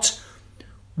 What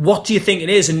do you think it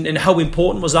is, and how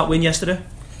important was that win yesterday?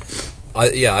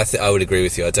 I would agree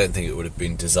with you. I don't think it would have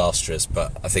been disastrous,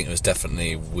 but I think it was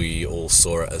definitely, we all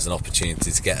saw it as an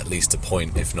opportunity to get at least a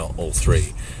point, if not all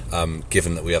three,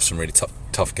 given that we have some really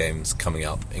tough games coming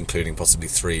up, including possibly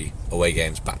 3 away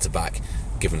games back to back,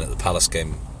 given that the Palace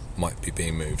game might be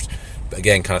being moved. But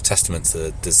again, kind of testament to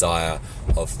the desire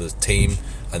of the team,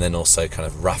 and then also kind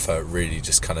of Rafa really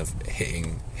just kind of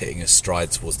hitting a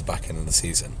stride towards the back end of the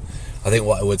season. I think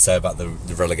what I would say about the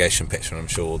relegation picture, and I'm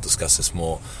sure we'll discuss this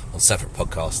more on separate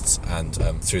podcasts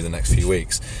and through the next few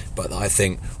weeks, but I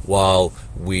think while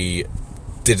we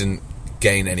didn't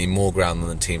gain any more ground than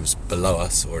the teams below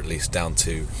us, or at least down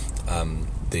to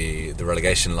the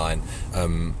relegation line,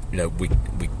 we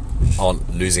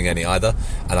aren't losing any either,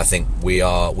 and I think we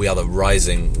are the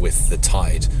rising with the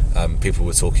tide. People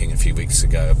were talking a few weeks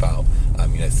ago about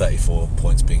 34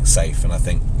 points being safe, and I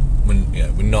think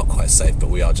we're not quite safe, but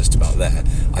we are just about there.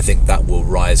 I think that will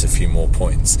rise a few more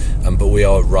points, but we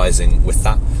are rising with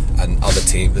that, and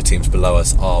the teams below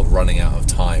us are running out of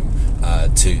time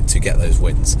to get those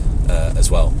wins as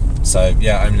well. So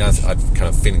I'm kind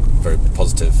of feeling very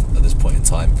positive at this point in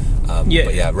time. But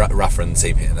Rafa and the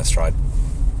team hitting their stride.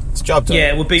 It's job done.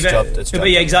 Yeah, it would be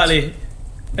exactly.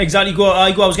 I was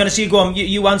going to say, go on,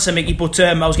 you answer, Mickey, but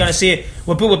I was going to say,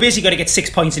 we're basically going to get 6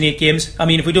 points in 8 games. I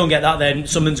mean, if we don't get that, then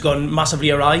something's gone massively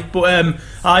awry. But,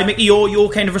 Mickey, your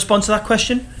kind of response to that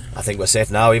question? I think we're safe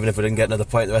now. Even if we didn't get another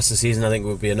point the rest of the season, I think it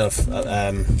would be enough.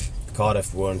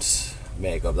 Cardiff won't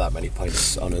make up that many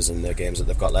points on us in the games that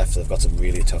they've got left. They've got some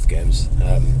really tough games.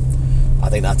 I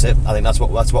think that's it. I think that's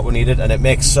what we needed, and it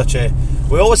makes such a.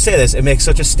 We always say this. It makes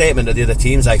such a statement to the other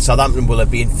teams. Like Southampton will have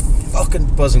been fucking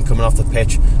buzzing coming off the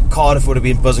pitch. Cardiff would have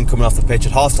been buzzing coming off the pitch.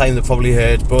 At half time, they probably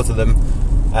heard both of them.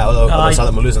 Although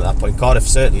Southampton were losing at that point, Cardiff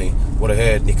certainly would have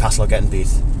heard Newcastle getting beat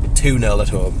 2-0 at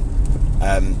home.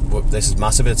 This is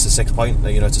massive. It's a 6 point.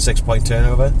 It's a 6 point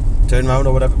turnaround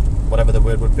or whatever the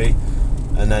word would be.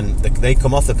 And then they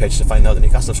come off the pitch to find out that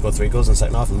Newcastle have scored 3 goals in the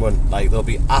second half and won. Like, they'll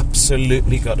be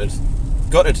absolutely gutted,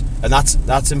 and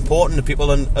that's important. The people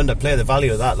underplay the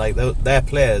value of that. Like, their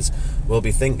players will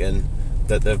be thinking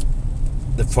that they've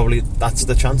probably, that's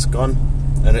the chance gone,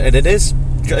 and it is.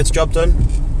 It's job done.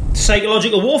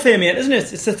 Psychological warfare, mate, isn't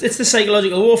it? It's the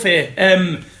psychological warfare.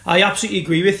 I absolutely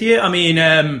agree with you. I mean,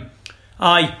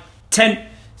 5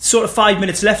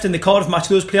 minutes left in the Cardiff match,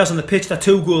 those players on the pitch, they're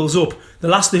 2 goals up. The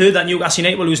last they heard that Newcastle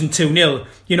United were losing 2-0.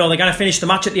 They're going to finish the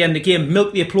match at the end of the game,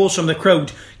 milk the applause from the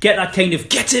crowd, get that kind of,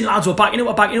 get in lads, we're back in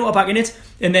it.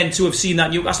 And then to have seen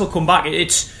that Newcastle come back,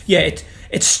 it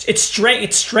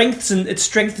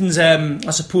strengthens I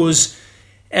suppose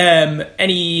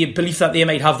any belief that they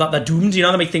might have that they're doomed. They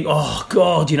might think, oh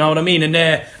God, you know what I mean? And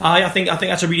I think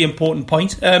that's a really important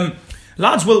point.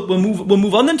 Lads, we'll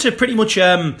move on then to pretty much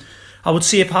I would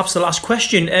say perhaps the last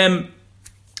question.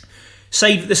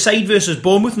 The side versus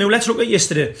Bournemouth. Now let's look at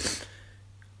yesterday.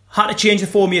 Had to change the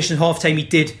formation at half time. He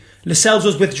did. Lascelles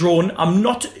was withdrawn. I'm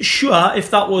not sure if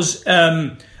that was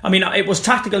it was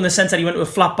tactical in the sense that he went to a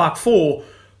flat back 4.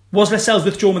 Was Lascelles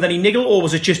withdrawn with any niggle, or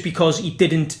was it just because he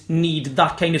didn't need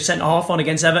that kind of centre half on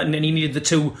against Everton and he needed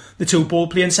the two ball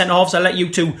playing centre halves? I'll let you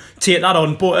two take that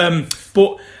on.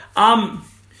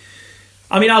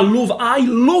 I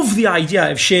love the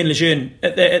idea of Shane Lejeune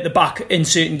at the back in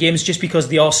certain games, just because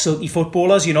they are silky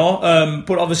footballers,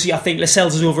 But obviously, I think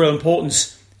Lascelles' overall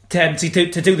importance to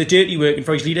do the dirty work and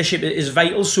for his leadership is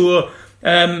vital. So,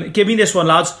 give me this one,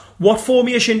 lads. What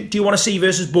formation do you want to see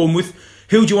versus Bournemouth?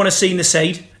 Who do you want to see in the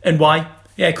side and why?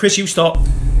 Yeah, Chris, you start.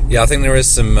 Yeah, I think there is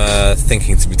some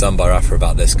thinking to be done by Rafa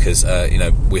about this, because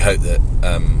we hope that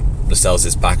Lascelles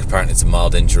is back. Apparently it's a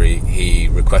mild injury. He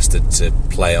requested to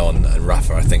play on, and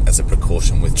Rafa, I think as a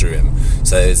precaution, withdrew him.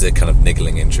 So there's a kind of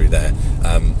niggling injury there.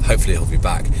 Hopefully he'll be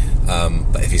back,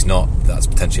 but if he's not, that's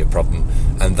potentially a problem,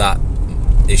 and that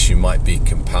issue might be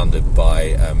compounded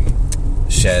by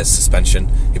Cher's suspension.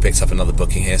 He picks up another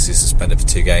booking here, so he's suspended for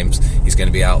 2 games. He's going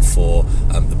to be out for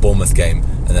the Bournemouth game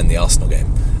and then the Arsenal game.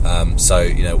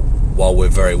 While we're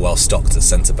very well stocked at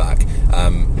centre back,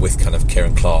 with kind of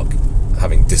Kieran Clark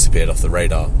having disappeared off the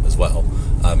radar as well,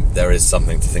 there is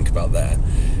something to think about there.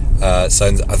 So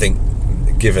I think,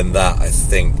 given that, I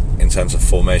think in terms of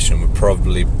formation, we're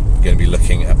probably going to be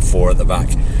looking at 4 at the back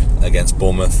against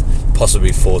Bournemouth,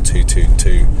 possibly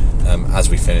 4-2-2-2 as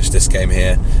we finish this game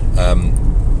here.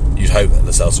 You'd hope that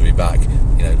Lascelles will be back.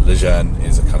 Lejeune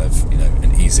is a kind of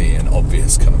an easy and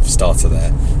obvious kind of starter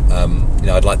there.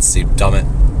 I'd like to see Dummett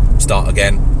start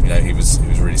again. He was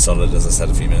really solid, as I said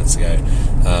a few minutes ago.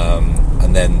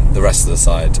 And then the rest of the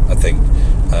side, I think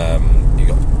you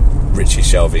got Richie,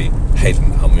 Shelvey,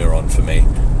 Hayden, Almiron for me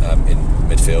in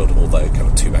midfield, although kind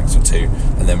of 2 backs for 2,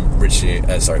 and then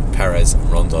Perez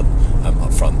and Rondon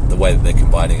up front. The way that they're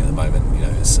combining at the moment,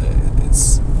 it's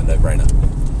a no-brainer.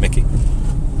 Mickey?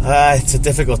 It's a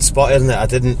difficult spot, isn't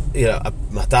it?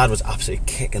 My dad was absolutely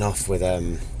kicking off with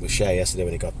Shea yesterday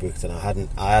when he got booked, and I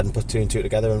hadn't put 2 and 2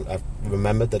 together, and I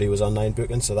remembered that he was on 9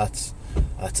 bookings, so that's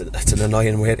an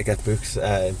annoying way to get booked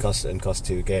in cost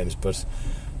 2 games. But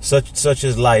such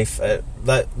is life.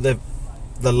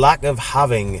 The lack of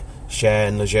having Shea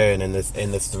and Lejeune in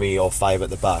the 3 or 5 at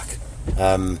the back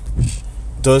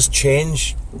does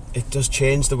change. It does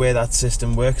change the way that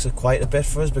system works quite a bit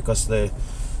for us, because the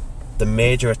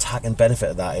major attacking benefit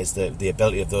of that is the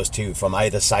ability of those 2 from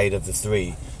either side of the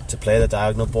 3 to play the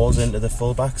diagonal balls into the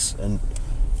fullbacks, and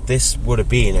this would have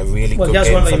been a really good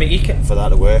game for that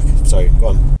to work. Sorry, go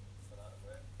on.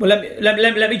 Well,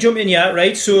 let me jump in here,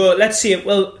 right? So let's see it.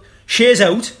 Well, Shea's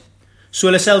out, so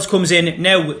Lascelles comes in.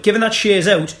 Now, given that Shea's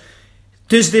out,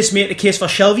 does this make the case for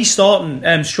Shelvey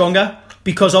starting stronger?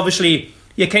 Because obviously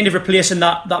you're kind of replacing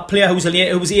that player who was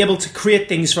able to create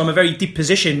things from a very deep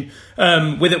position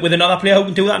with another player who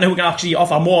can do that and who can actually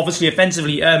offer more, obviously,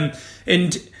 offensively. And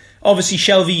obviously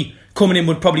Shelvey coming in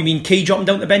would probably mean Key dropping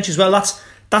down the bench as well. That's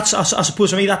I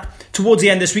suppose for me, that towards the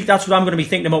end of this week, that's what I'm going to be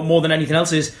thinking about more than anything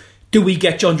else is, do we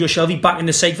get Jonjo Shelvey back in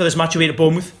the side for this match away to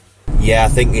Bournemouth? Yeah, I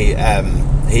think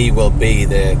he will be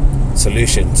the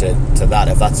solution to that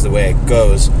if that's the way it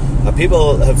goes.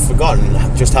 People have forgotten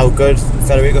just how good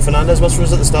Federico Fernandez was for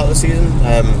us at the start of the season.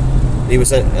 He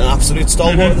was an absolute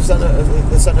stalwart at the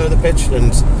centre of the pitch,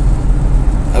 and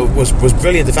was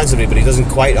brilliant defensively, but he doesn't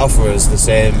quite offer us the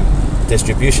same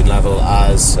distribution level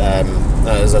as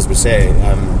we say,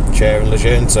 Chair and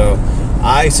Lejeune. So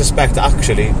I suspect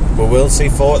actually we will see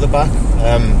 4 at the back,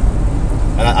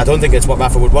 and I don't think it's what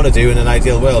Rafa would want to do in an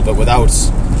ideal world, but without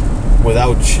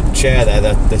Chair there,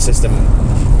 the system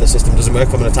doesn't work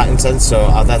from an attacking sense. So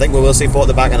I think we will see 4 at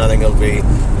the back, and I think it'll be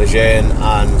Lejeune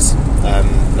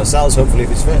and Lascelles, hopefully, if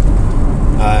he's fit,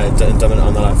 and Dummett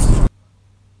on the left.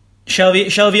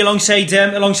 Shelvey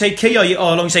alongside Key or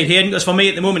alongside Hayden? Because for me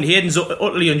at the moment, Hayden's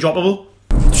utterly undroppable.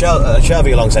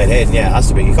 Shelvey alongside Hayden, yeah, it has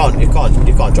to be. You can't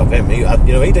drop him.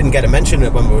 He didn't get a mention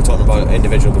when we were talking about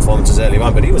individual performances earlier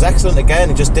on, but he was excellent again.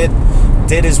 He just did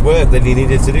his work that he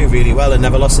needed to do really well and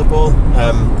never lost the ball.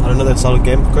 And another solid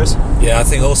game, Chris. Yeah, I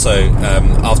think also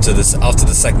after the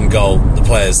second goal, the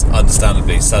players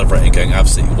understandably celebrating, going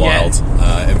absolutely wild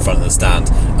in front of the stand.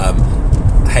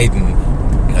 Hayden,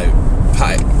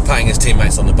 patting his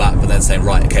teammates on the back, but then saying,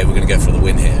 right, okay, we're going to go for the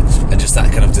win here, and just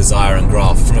that kind of desire and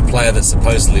graft from a player that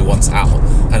supposedly wants out,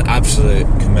 an absolute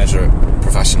commensurate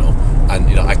professional,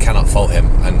 and I cannot fault him,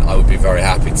 and I would be very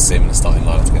happy to see him in the starting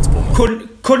lineup against Bournemouth.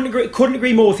 Couldn't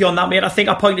agree more with you on that, mate. I think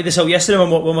I pointed this out yesterday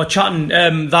when we were chatting,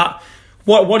 that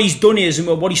what he's done is, and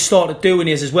what he's started doing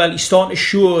is as well, he's starting to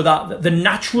show that the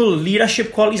natural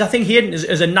leadership qualities. I think Hayden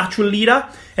is a natural leader,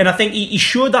 and I think he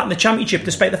showed that in the Championship,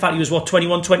 despite the fact he was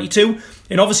 21, 22,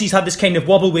 and obviously he's had this kind of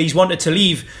wobble where he's wanted to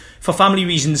leave for family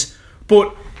reasons,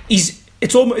 but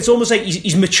it's almost like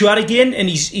he's matured again, and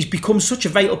he's become such a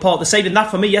vital part of the side. And that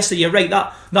for me yesterday, you're right,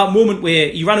 that moment where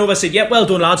he ran over and said, yeah, well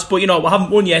done lads, but we haven't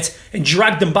won yet, and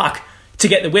dragged them back to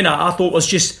get the winner, I thought was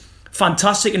just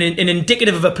fantastic and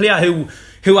indicative of a player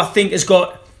who I think has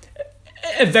got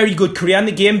a very good career in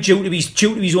the game due to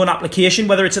his own application,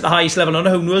 whether it's at the highest level or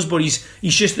not, who knows, but he's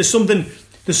just there's something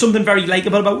very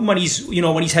likeable about him when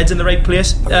his head's in the right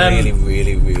place. I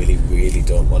really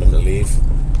don't want him to leave.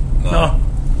 No.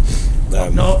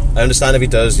 No. I understand if he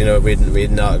does, reading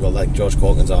an article like George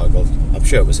Corkin's article, I'm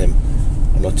sure it was him,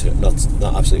 I'm not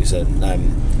absolutely certain,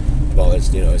 about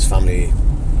his family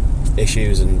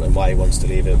issues and why he wants to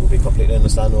leave. It would be completely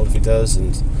understandable if he does,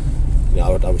 and I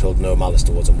would hold no malice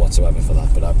towards him whatsoever for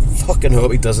that, but I fucking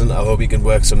hope he doesn't. I hope he can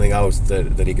work something out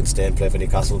that he can stay and play for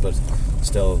Newcastle but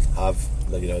still have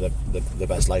the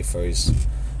best life for his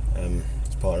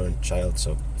partner and child.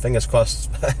 So fingers crossed.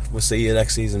 We'll see you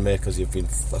next season, mate, because you've been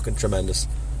fucking tremendous.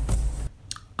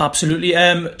 Absolutely.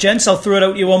 Gents, I'll throw it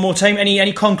out to you one more time.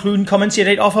 Any concluding comments you'd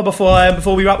like to offer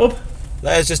before we wrap up?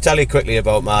 Let's just tell you quickly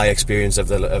about my experience of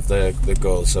the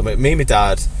goal. So me and my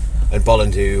dad and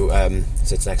Bolland, who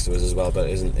sits next to us as well, but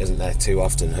isn't there too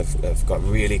often, have got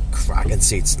really cracking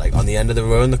seats, like on the end of the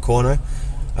row in the corner.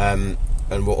 And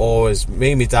we're always,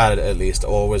 me and my dad at least,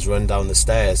 always run down the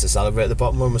stairs to celebrate the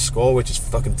bottom when we score, which is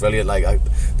fucking brilliant. Like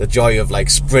the joy of like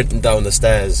sprinting down the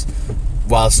stairs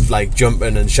whilst like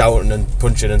jumping and shouting and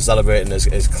punching and celebrating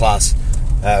is class.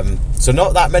 So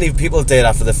not that many people did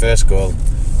after the first goal,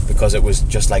 because it was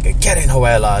just like a get in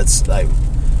away, lads. Like,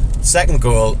 second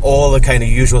goal, all the kind of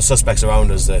usual suspects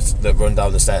around us that run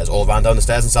down the stairs all ran down the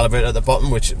stairs and celebrated at the bottom,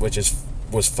 which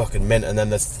was fucking mint. And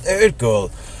then the third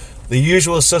goal, the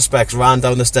usual suspects ran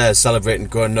down the stairs celebrating,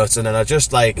 going nuts, and then I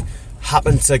just like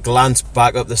happened to glance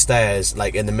back up the stairs,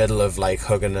 like in the middle of like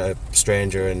hugging a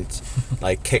stranger and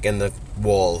like kicking the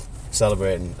wall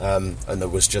celebrating, and there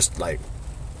was just like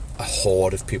a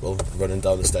horde of people running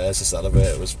down the stairs to celebrate.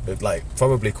 It was like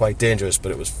probably quite dangerous,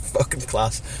 but it was fucking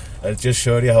class. It just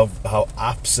showed you how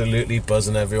absolutely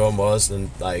buzzing everyone was, and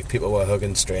like people were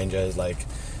hugging strangers, like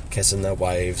kissing their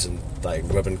wives and like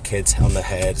rubbing kids on their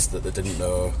heads that they didn't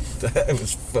know. It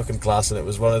was fucking class, and it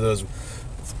was one of those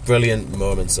brilliant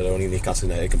moments that only Newcastle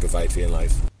United can provide for you in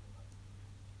life.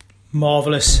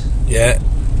 Marvellous. Yeah.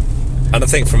 And I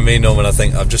think from me, Norman, I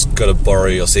think I've just got to borrow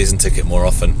your season ticket more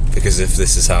often, because if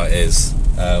this is how it is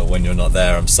when you're not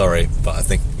there, I'm sorry, but I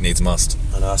think needs must.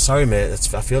 I know, sorry mate,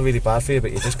 I feel really bad for you,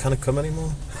 but you just can't come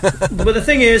anymore. But the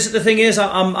thing is,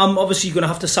 I'm obviously going to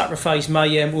have to sacrifice my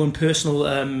own personal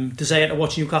desire to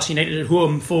watch Newcastle United at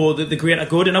home for the greater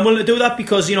good, and I'm willing to do that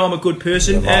because, you know, I'm a good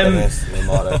person. I'm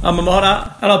a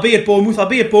martyr, and I'll be at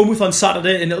Bournemouth on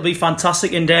Saturday, and it'll be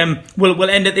fantastic. And we'll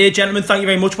end it there, gentlemen. Thank you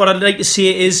very much. What I'd like to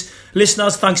say is,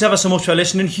 listeners, thanks ever so much for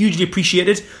listening. Hugely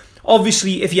appreciated.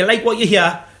 Obviously, if you like what you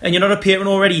hear and you're not a patron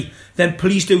already, then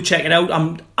please do check it out.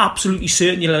 I'm absolutely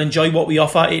certain you'll enjoy what we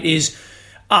offer. It is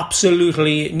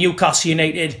absolutely Newcastle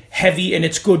United heavy, and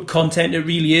it's good content. It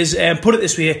really is. Put it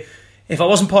this way, if I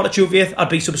wasn't part of True Faith, I'd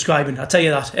be subscribing. I tell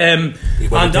you that.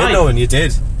 You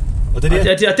did. What did you?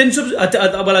 I didn't.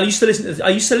 Well, I used to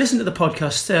listen to the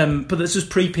podcast, but this was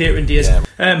pre-Patreon days.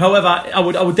 Yeah. However, I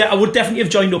would definitely have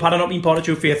joined up had I not been part of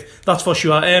True Faith. That's for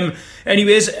sure.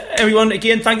 Anyways, everyone,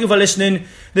 again, thank you for listening.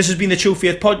 This has been the True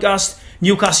Faith podcast.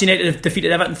 Newcastle United have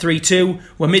defeated Everton 3-2.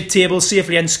 We're mid-table,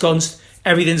 safely ensconced.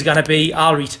 Everything's gonna be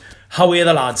all right. How are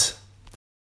the lads?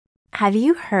 Have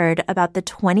you heard about the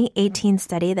 2018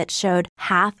 study that showed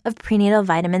half of prenatal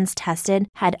vitamins tested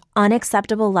had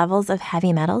unacceptable levels of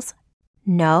heavy metals?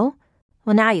 No?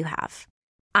 Well, now you have.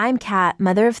 I'm Kat,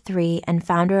 mother of 3 and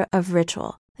founder of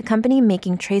Ritual, the company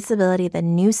making traceability the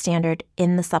new standard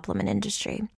in the supplement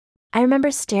industry. I remember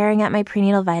staring at my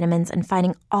prenatal vitamins and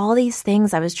finding all these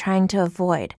things I was trying to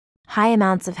avoid. High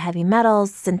amounts of heavy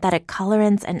metals, synthetic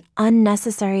colorants, and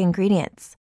unnecessary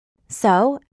ingredients.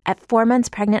 So, at 4 months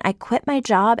pregnant, I quit my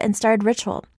job and started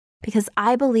Ritual because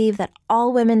I believe that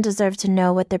all women deserve to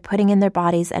know what they're putting in their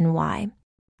bodies and why.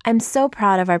 I'm so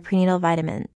proud of our prenatal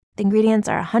vitamin. The ingredients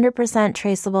are 100%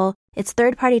 traceable, it's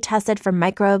third-party tested for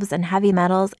microbes and heavy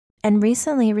metals, and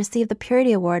recently received the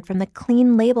Purity Award from the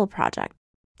Clean Label Project.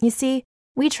 You see,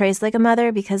 we trace like a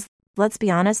mother because, let's be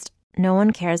honest, no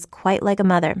one cares quite like a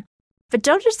mother. But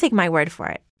don't just take my word for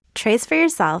it. Trace for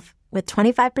yourself with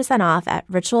 25% off at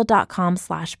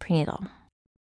ritual.com/prenatal.